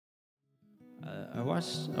I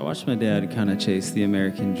watched my dad kind of chase the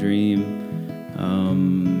American dream.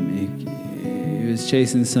 He was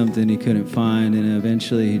chasing something he couldn't find, and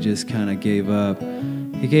eventually he just kind of gave up.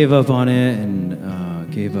 He gave up on it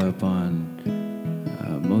and gave up on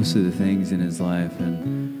most of the things in his life.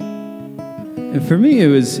 And for me, it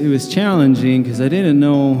was challenging because I didn't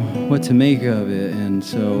know what to make of it. And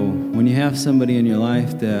so when you have somebody in your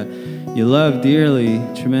life that you love dearly,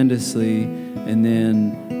 tremendously, and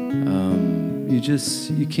then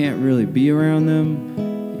you can't really be around them,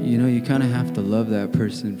 you kind of have to love that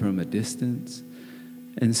person from a distance.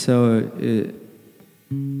 And so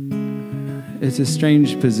it's a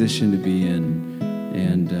strange position to be in.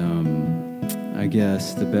 And I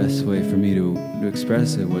guess the best way for me to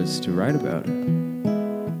express it was to write about it.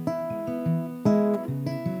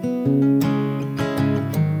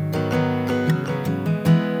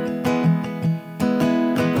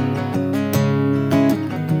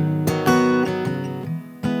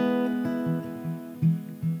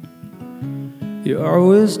 You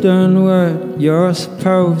always done what you're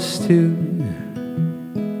supposed to,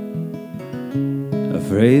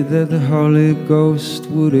 afraid that the Holy Ghost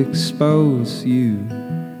would expose you.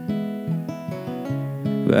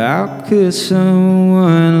 But how could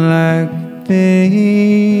someone like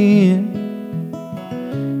me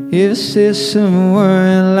ever set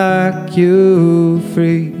someone like you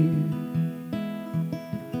free?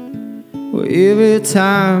 Well, every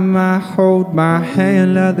time I hold my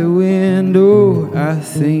hand out the window, I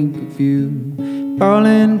think of you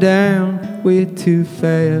falling down way too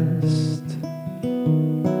fast.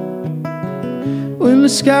 When the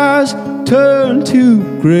skies turn to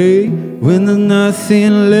gray, when there's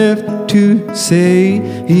nothing left to say,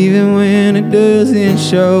 even when it doesn't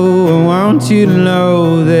show, I want you to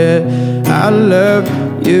know that I love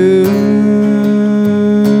you.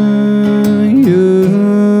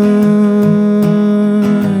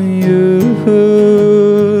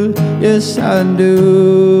 Yes, I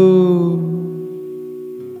do.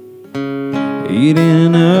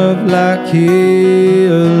 Eating up like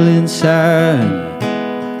hell inside,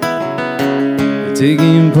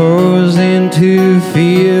 taking poison to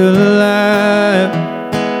feel alive,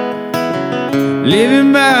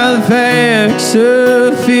 living by the facts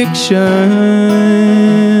of fiction,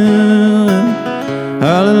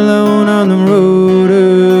 all alone on the road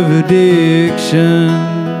of addiction.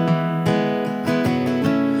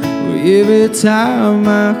 Every time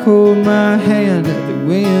I hold my hand at the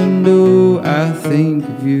window, I think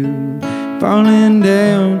of you falling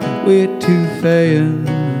down way too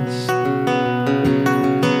fast.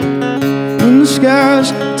 When the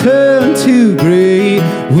skies turn to gray,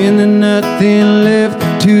 when there's nothing left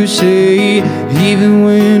to say, even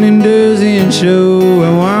when it doesn't show, I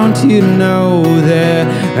want you to know that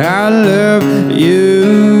I love you.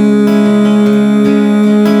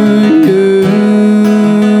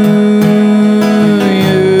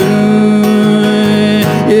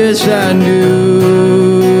 Yes, I do.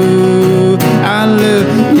 I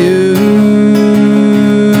love you.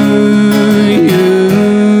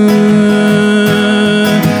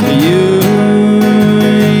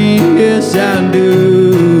 Yes, I do.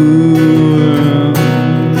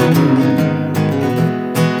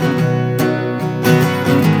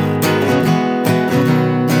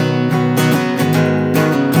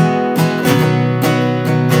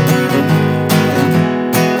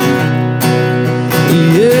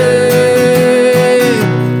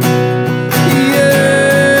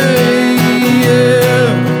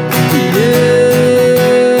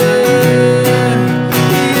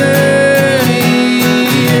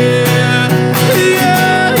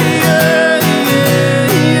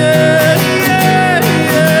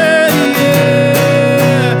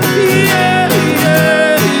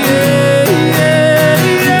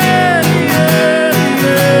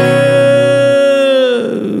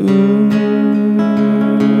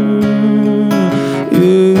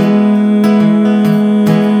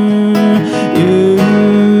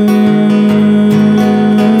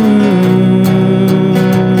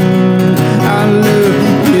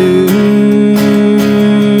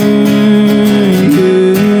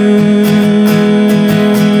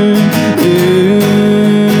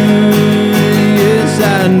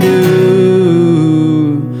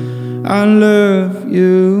 I love